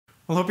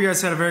Well, hope you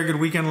guys had a very good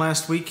weekend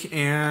last week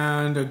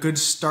and a good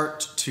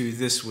start to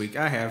this week.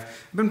 I have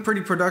been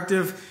pretty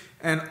productive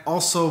and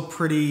also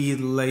pretty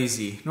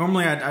lazy.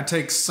 Normally I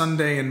take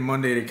Sunday and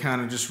Monday to kind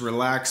of just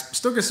relax,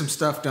 still get some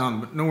stuff done,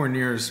 but nowhere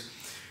near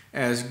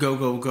as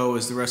go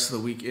as the rest of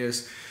the week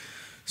is.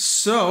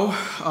 So,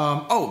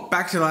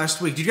 back to last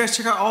week. Did you guys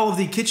check out all of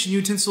the kitchen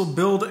utensil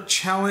build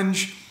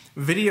challenge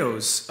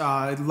videos?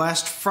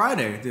 Last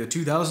Friday, the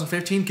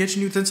 2015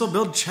 kitchen utensil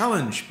build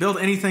challenge. Build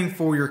anything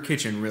for your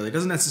kitchen, really. It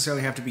doesn't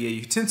necessarily have to be a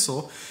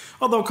utensil,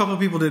 although a couple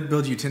of people did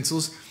build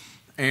utensils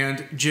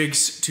and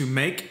jigs to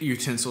make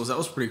utensils. That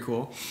was pretty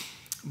cool.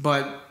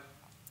 But,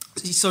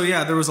 so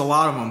yeah, there was a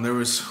lot of them. There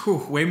was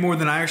way more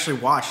than I actually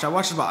watched. I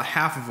watched about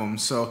half of them,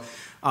 so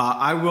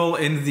I will,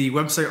 in the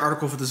website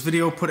article for this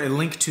video, put a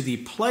link to the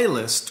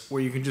playlist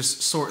where you can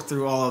just sort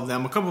through all of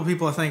them. A couple of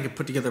people, I think, have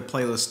put together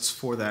playlists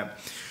for that.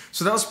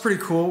 So that was pretty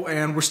cool,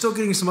 and we're still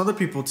getting some other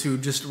people to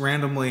just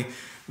randomly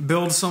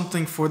build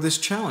something for this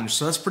challenge.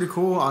 So that's pretty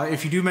cool.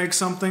 If you do make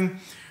something,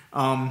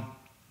 I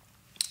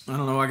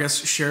don't know, I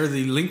guess share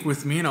the link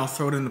with me and I'll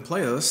throw it in the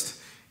playlist.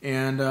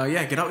 And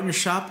yeah, get out in your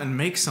shop and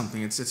make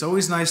something. It's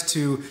always nice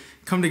to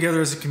come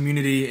together as a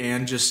community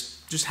and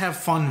just have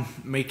fun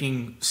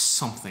making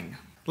something.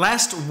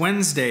 Last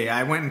Wednesday,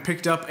 I went and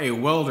picked up a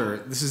welder.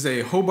 This is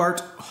a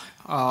Hobart,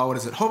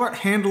 Hobart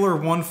Handler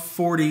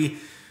 140,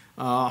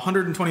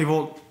 120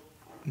 volt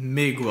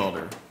MIG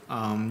welder.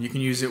 You can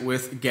use it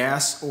with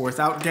gas or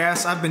without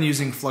gas. I've been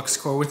using flux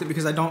core with it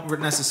because I don't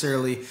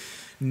necessarily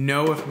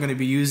know if I'm going to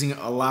be using it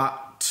a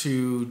lot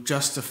to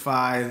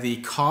justify the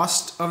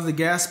cost of the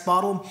gas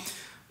bottle.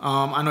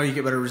 I know you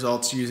get better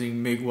results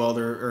using MIG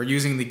welder or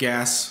using the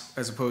gas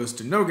as opposed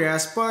to no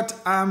gas, but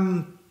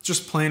I'm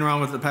just playing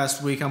around with it the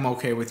past week. I'm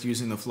okay with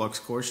using the flux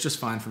core. It's just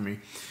fine for me.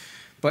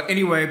 But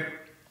anyway,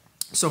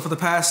 so for the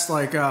past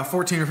like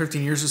 14 or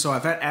 15 years or so,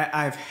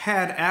 I've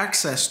had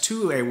access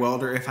to a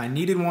welder if I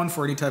needed one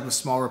for any type of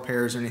small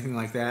repairs or anything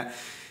like that.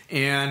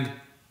 And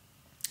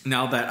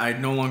now that I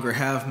no longer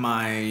have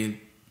my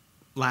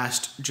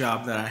last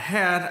job that I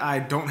had, I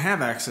don't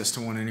have access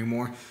to one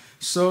anymore.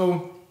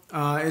 So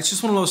it's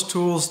just one of those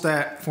tools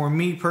that, for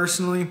me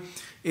personally,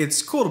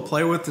 it's cool to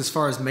play with as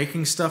far as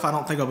making stuff. I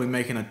don't think I'll be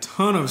making a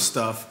ton of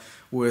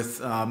stuff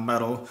with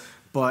metal.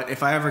 But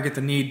if I ever get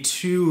the need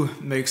to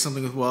make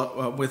something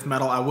with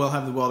metal, I will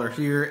have the welder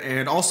here.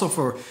 And also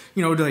for,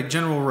 you know, like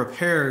general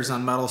repairs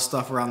on metal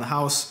stuff around the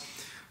house,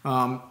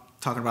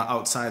 talking about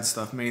outside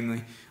stuff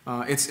mainly,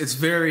 it's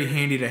very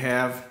handy to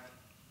have.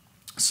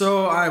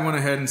 So I went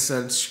ahead and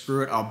said,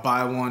 screw it, I'll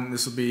buy one.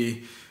 This will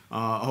be,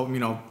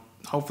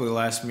 hopefully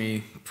last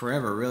me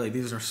forever, really.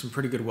 These are some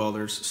pretty good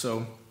welders.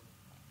 So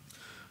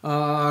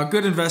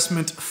good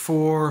investment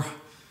for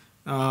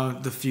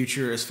the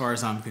future as far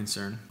as I'm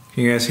concerned.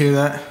 Can you guys hear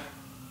that?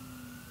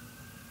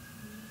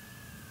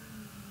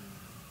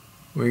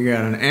 We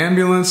got an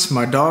ambulance,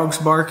 my dog's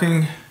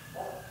barking,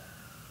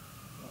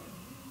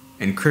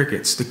 and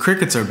crickets. The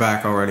crickets are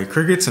back already.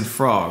 Crickets and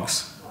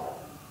frogs,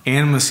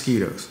 and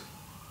mosquitoes.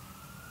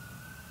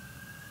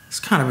 It's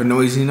kind of a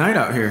noisy night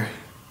out here.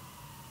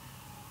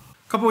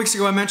 A couple weeks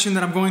ago I mentioned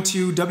that I'm going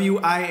to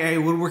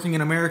WIA, Woodworking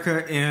in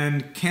America,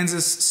 in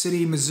Kansas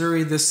City,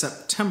 Missouri this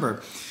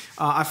September.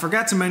 I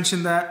forgot to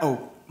mention that,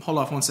 hold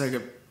off one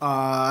second.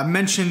 I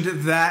mentioned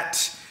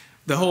that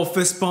the whole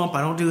fist bump,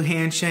 I don't do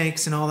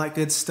handshakes and all that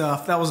good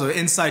stuff. That was an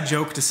inside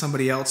joke to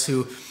somebody else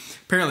who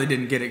apparently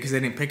didn't get it because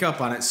they didn't pick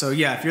up on it. So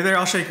yeah, if you're there,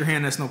 I'll shake your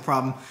hand, that's no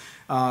problem.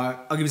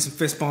 I'll give you some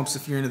fist bumps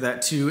if you're into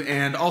that too.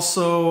 And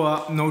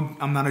also, no,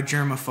 I'm not a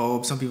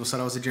germaphobe. Some people said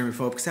I was a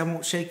germaphobe because I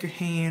won't shake your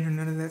hand or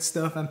none of that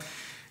stuff.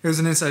 It was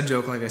an inside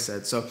joke, like I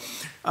said. So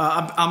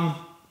I'm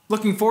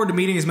looking forward to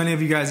meeting as many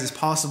of you guys as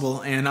possible,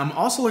 and I'm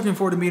also looking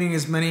forward to meeting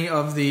as many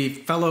of the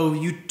fellow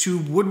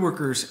YouTube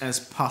woodworkers as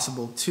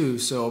possible too.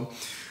 So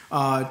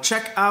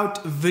check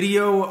out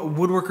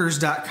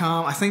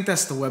videowoodworkers.com. I think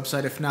that's the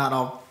website. If not,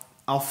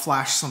 I'll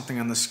flash something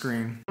on the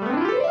screen.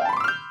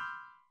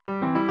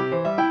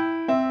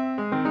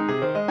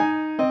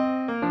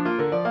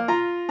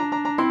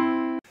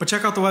 But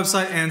check out the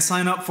website and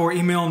sign up for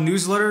email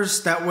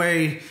newsletters. That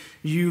way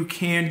you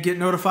can get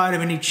notified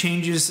of any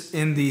changes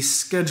in the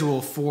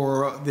schedule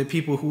for the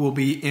people who will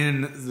be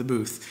in the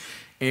booth.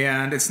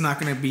 And it's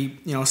not going to be,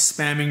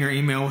 spamming your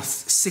email with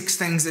 6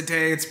 things a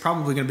day. It's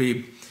probably going to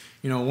be,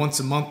 once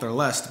a month or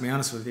less, to be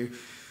honest with you.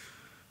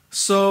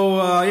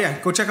 So, yeah,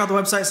 go check out the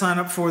website, sign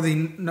up for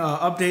the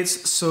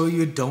updates so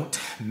you don't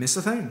miss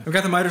a thing. I've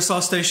got the miter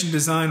saw station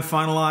design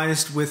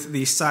finalized with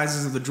the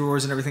sizes of the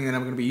drawers and everything that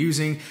I'm going to be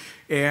using.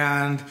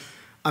 And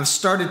I've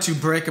started to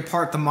break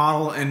apart the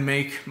model and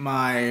make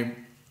my,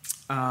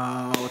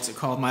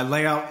 my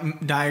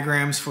layout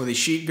diagrams for the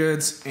sheet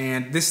goods.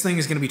 And this thing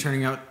is going to be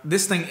turning out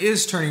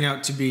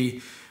to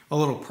be a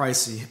little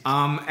pricey.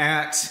 I'm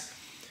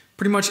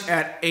pretty much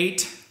at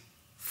 8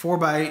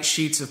 4x8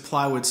 sheets of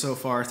plywood so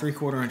far,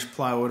 3/4 inch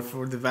plywood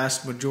for the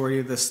vast majority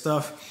of this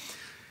stuff.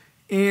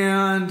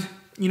 And,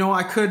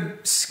 I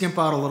could skimp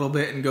out a little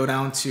bit and go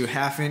down to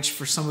 1/2 inch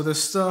for some of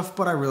this stuff,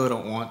 but I really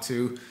don't want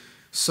to.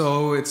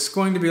 So it's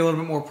going to be a little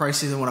bit more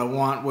pricey than what I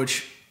want,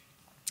 which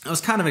I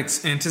was kind of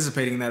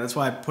anticipating that. That's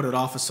why I put it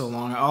off for so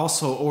long. I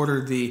also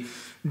ordered the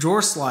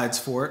drawer slides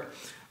for it.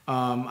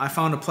 I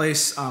found a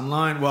place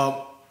online.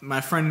 Well,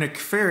 my friend Nick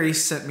Ferry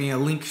sent me a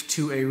link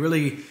to a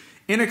really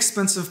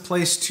inexpensive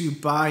place to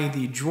buy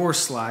the drawer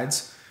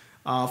slides,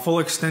 full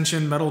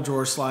extension metal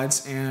drawer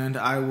slides, and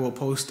I will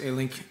post a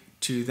link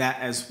to that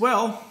as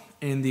well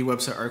in the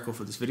website article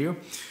for this video,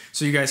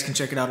 so you guys can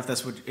check it out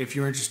if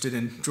you're interested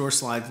in drawer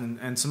slides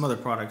and some other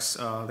products.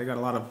 They got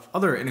a lot of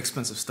other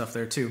inexpensive stuff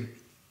there too.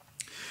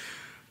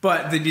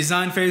 But the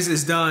design phase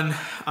is done.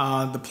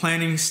 The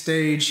planning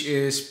stage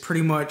is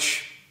pretty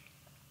much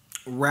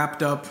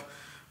wrapped up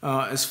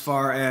as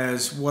far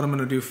as what I'm going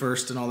to do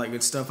first and all that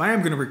good stuff. I am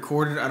going to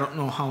record it. I don't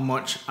know how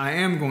much I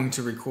am going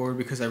to record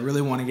because I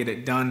really want to get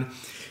it done.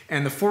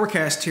 And the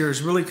forecast here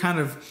is really kind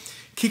of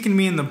kicking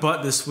me in the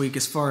butt this week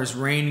as far as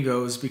rain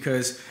goes,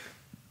 because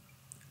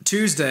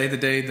Tuesday, the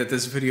day that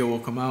this video will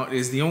come out,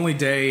 is the only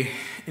day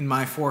in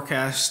my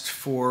forecast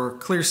for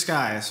clear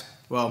skies.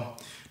 Well,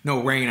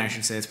 no rain, I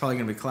should say. It's probably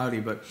going to be cloudy,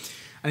 but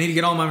I need to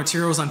get all my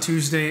materials on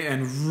Tuesday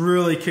and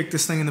really kick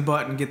this thing in the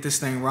butt and get this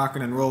thing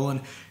rocking and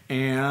rolling.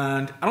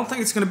 And I don't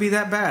think it's going to be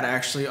that bad,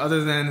 actually,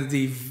 other than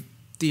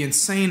the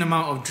insane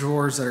amount of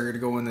drawers that are going to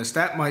go in this.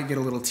 That might get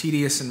a little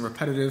tedious and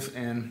repetitive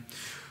and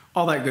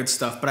all that good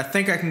stuff. But I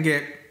think I can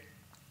get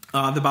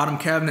the bottom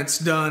cabinets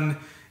done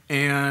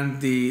and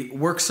the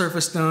work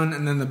surface done,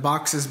 and then the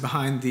boxes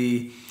behind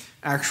the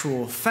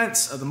actual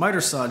fence of the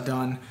miter saw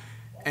done.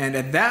 And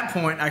at that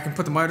point, I can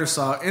put the miter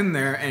saw in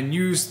there and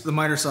use the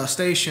miter saw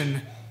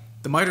station,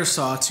 the miter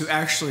saw, to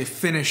actually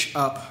finish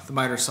up the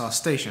miter saw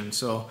station.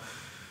 So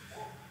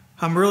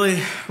I'm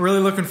really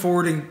looking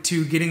forward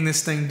to getting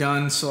this thing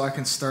done so I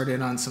can start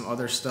in on some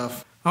other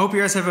stuff. I hope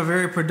you guys have a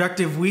very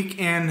productive week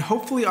and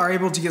hopefully are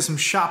able to get some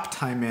shop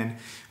time in.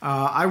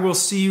 I will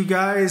see you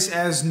guys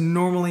as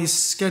normally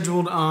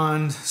scheduled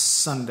on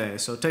Sunday.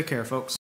 So take care, folks.